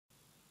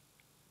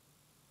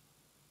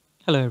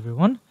Hello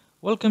everyone,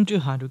 welcome to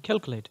How to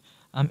Calculate.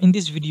 In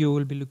this video,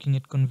 we'll be looking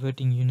at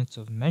converting units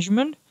of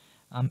measurement,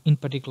 in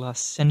particular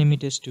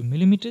centimeters to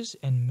millimeters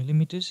and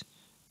millimeters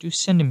to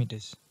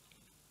centimeters.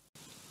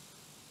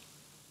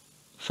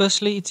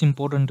 Firstly, it's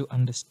important to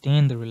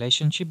understand the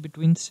relationship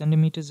between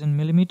centimeters and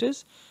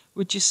millimeters,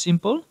 which is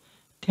simple.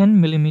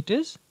 10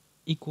 millimeters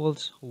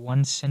equals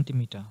 1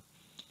 centimeter.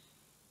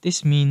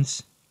 This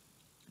means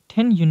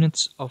 10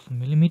 units of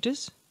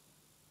millimeters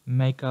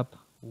make up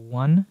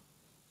 1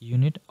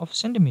 unit of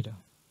centimeter.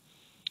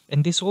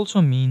 And this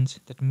also means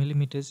that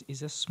millimeters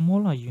is a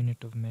smaller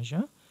unit of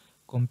measure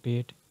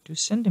compared to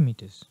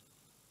centimeters.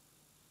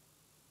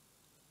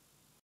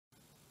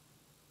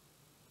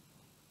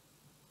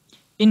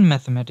 In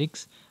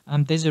mathematics,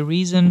 there's a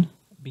reason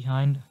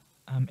behind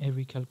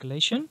every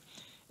calculation,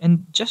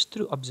 and just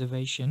through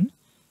observation,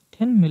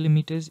 10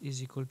 millimeters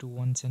is equal to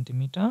 1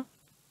 centimeter.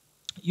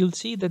 You'll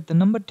see that the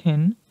number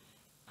 10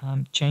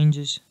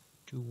 changes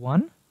to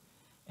 1,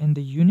 and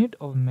the unit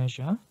of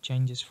measure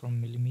changes from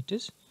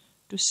millimeters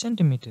to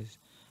centimeters.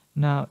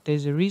 Now,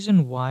 there's a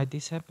reason why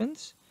this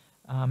happens,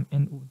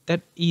 and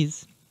that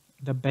is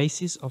the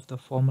basis of the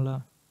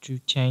formula to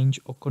change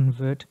or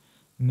convert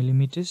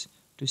millimeters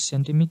to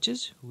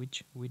centimeters,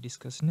 which we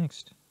discuss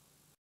next.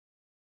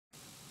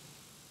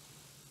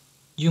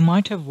 You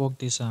might have worked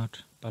this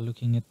out by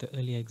looking at the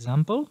earlier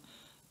example,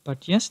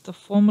 but yes, the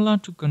formula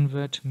to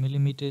convert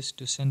millimeters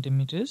to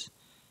centimeters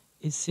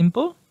is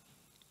simple.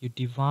 You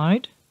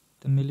divide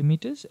the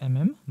millimeters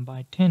mm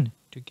by 10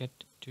 to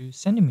get to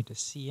centimeters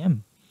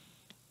cm,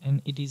 and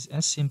it is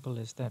as simple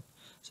as that.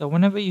 So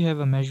whenever you have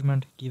a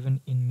measurement given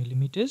in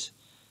millimeters,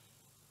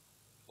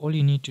 all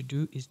you need to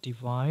do is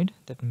divide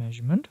that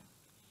measurement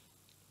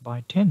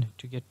by 10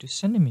 to get to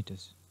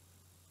centimeters.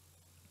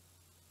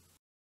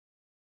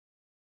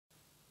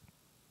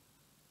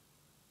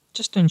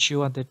 Just to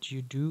ensure that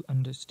you do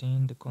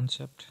understand the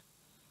concept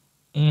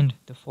and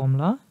the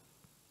formula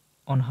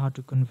on how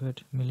to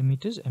convert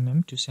millimeters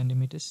mm to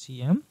centimeters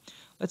cm,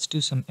 let's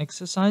do some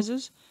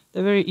exercises.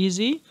 They're very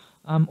easy.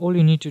 All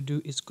you need to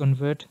do is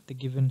convert the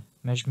given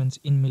measurements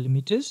in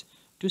millimeters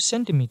to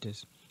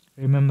centimeters.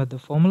 Remember the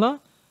formula.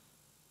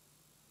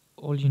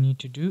 All you need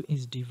to do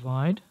is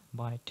divide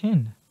by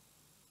 10.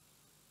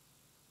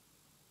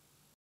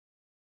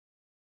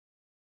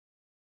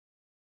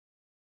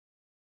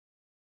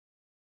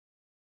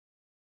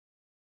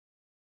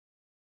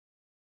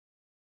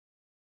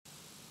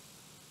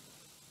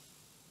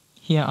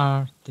 Here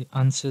are the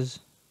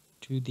answers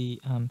to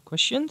the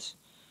questions.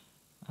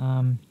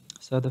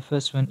 So the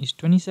first one is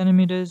 20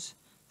 centimeters.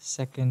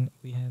 Second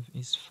we have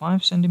is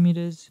 5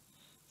 centimeters.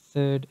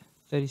 Third,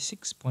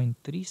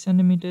 36.3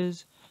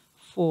 centimeters.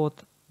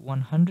 Fourth,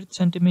 100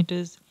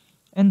 centimeters.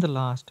 And the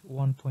last,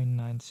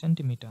 1.9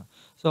 centimeter.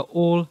 So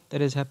all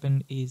that has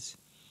happened is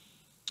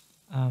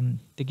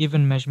the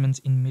given measurements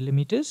in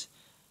millimeters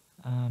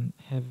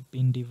have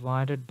been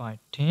divided by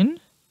 10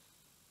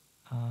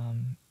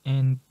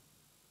 and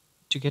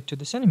to get to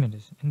the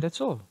centimeters, and that's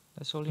all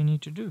you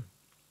need to do.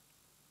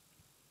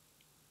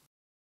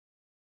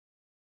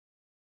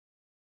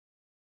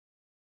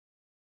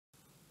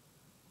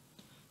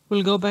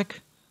 We'll go back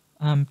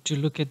to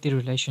look at the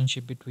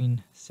relationship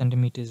between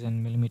centimeters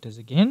and millimeters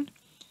again.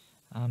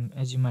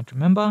 As you might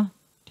remember,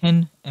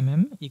 10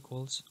 mm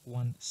equals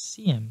 1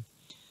 cm.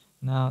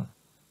 Now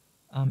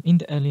in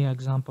the earlier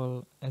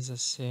example, as I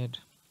said,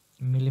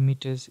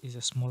 millimeters is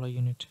a smaller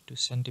unit to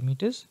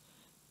centimeters,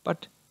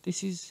 but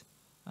this is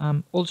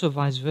also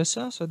vice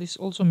versa. So this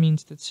also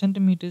means that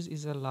centimeters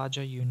is a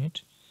larger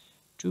unit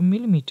to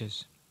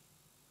millimeters.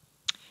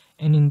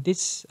 And in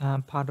this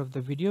part of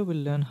the video, we'll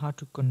learn how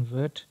to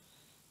convert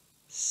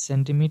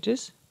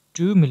centimeters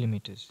to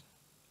millimeters.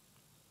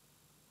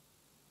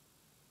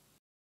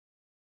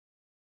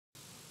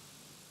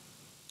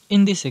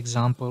 In this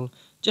example,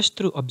 just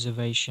through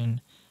observation,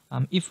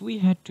 if we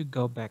had to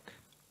go back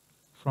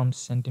from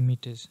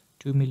centimeters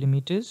to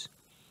millimeters,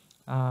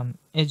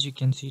 as you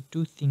can see,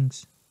 two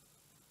things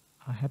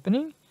are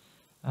happening.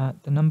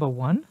 The number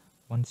 1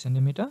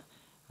 centimeter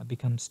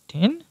becomes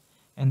 10,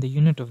 and the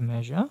unit of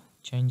measure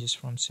changes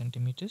from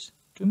centimeters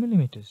to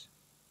millimeters.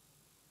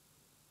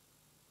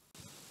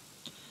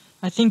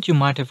 I think you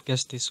might have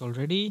guessed this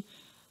already,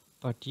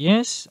 but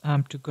yes,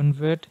 to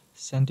convert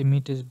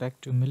centimeters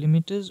back to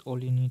millimeters,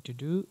 all you need to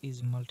do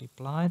is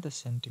multiply the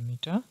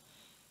centimeter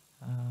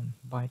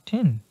by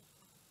 10,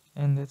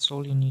 and that's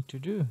all you need to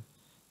do.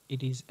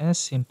 It is as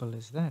simple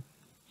as that.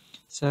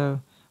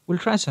 So we'll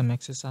try some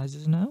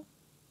exercises now.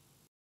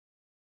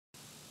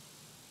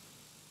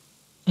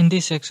 In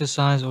this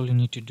exercise, all you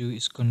need to do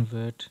is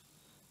convert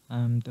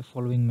the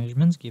following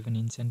measurements given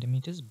in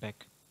centimeters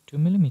back to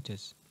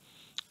millimeters.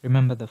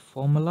 Remember the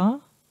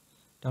formula,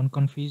 don't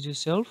confuse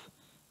yourself.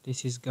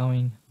 This is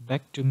going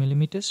back to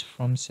millimeters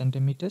from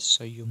centimeters,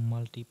 so you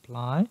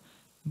multiply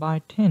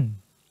by 10.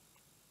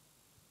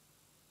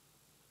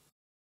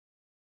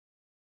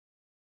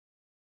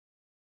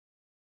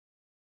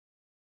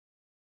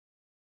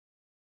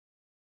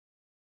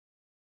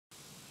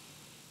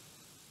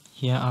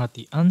 Here are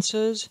the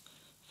answers.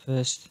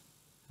 First,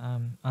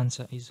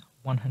 Answer is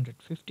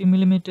 150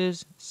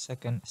 millimeters,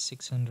 second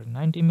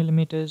 690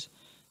 millimeters,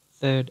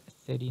 third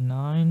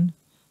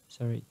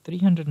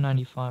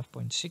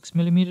 395.6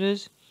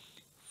 millimeters,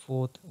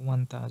 fourth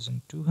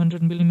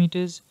 1200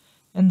 millimeters,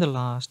 and the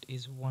last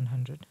is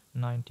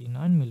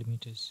 199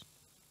 millimeters.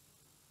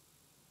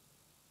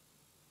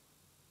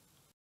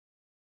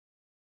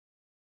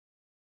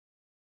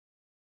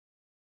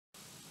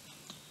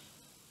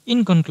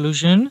 In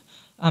conclusion,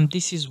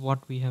 this is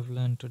what we have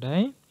learned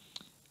today.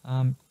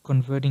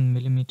 Converting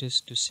millimeters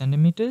to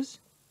centimeters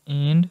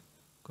and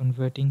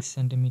converting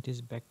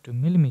centimeters back to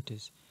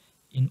millimeters.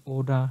 In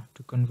order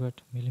to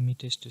convert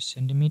millimeters to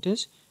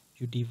centimeters,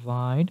 you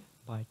divide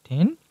by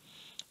 10,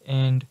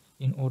 and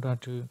in order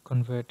to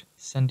convert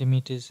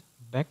centimeters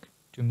back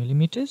to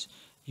millimeters,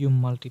 you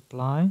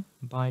multiply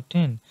by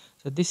 10.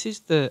 So this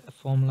is the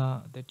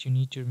formula that you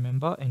need to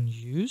remember and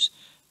use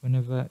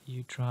whenever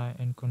you try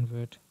and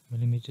convert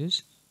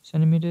millimeters,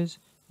 centimeters,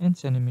 and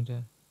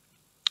centimeter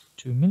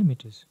to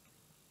millimeters.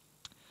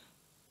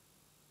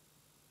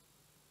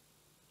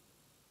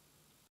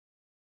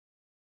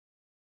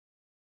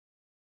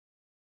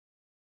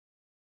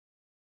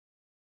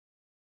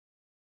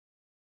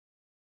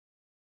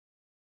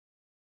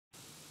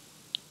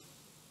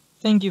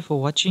 Thank you for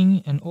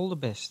watching and all the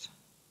best.